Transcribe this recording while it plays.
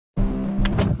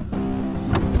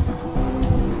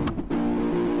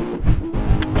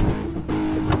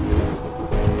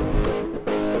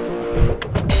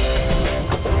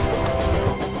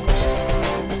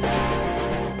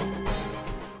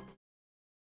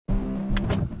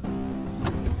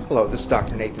Hello, this is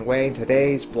Dr. Nathan Way, and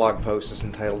today's blog post is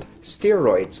entitled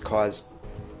Steroids Cause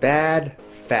Bad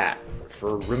Fat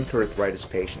for Rheumatoid Arthritis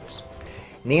Patients.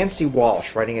 Nancy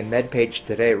Walsh, writing in MedPage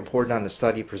Today, reported on a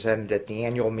study presented at the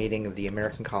annual meeting of the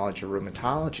American College of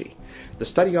Rheumatology. The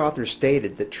study authors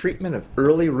stated that treatment of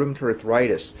early rheumatoid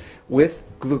arthritis with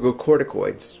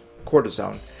glucocorticoids,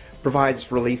 cortisone, provides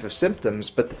relief of symptoms,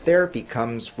 but the therapy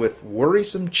comes with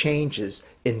worrisome changes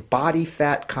in body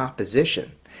fat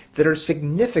composition that are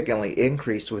significantly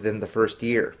increased within the first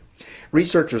year.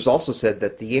 Researchers also said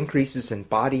that the increases in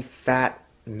body fat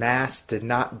mass did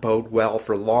not bode well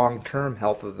for long-term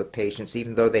health of the patients,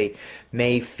 even though they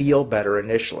may feel better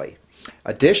initially.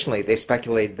 Additionally, they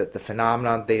speculated that the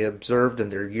phenomenon they observed in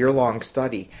their year-long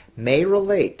study may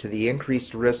relate to the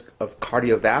increased risk of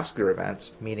cardiovascular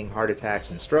events, meaning heart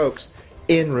attacks and strokes,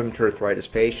 in rheumatoid arthritis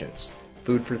patients.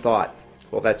 Food for thought.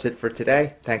 Well, that's it for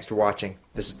today. Thanks for watching.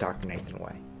 This is Dr. Nathan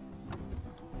Way.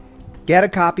 Get a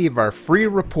copy of our free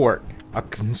report, A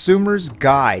Consumer's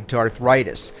Guide to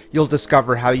Arthritis. You'll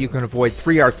discover how you can avoid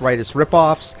 3 arthritis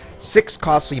ripoffs, 6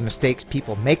 costly mistakes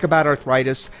people make about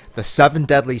arthritis, the 7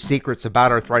 deadly secrets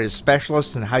about arthritis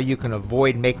specialists and how you can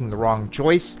avoid making the wrong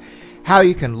choice, how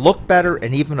you can look better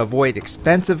and even avoid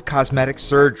expensive cosmetic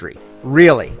surgery.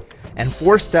 Really. And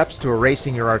 4 steps to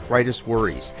erasing your arthritis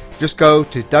worries. Just go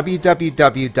to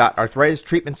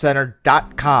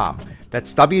www.arthritistreatmentcenter.com.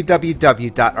 That's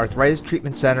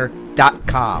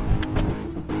www.arthritistreatmentcenter.com.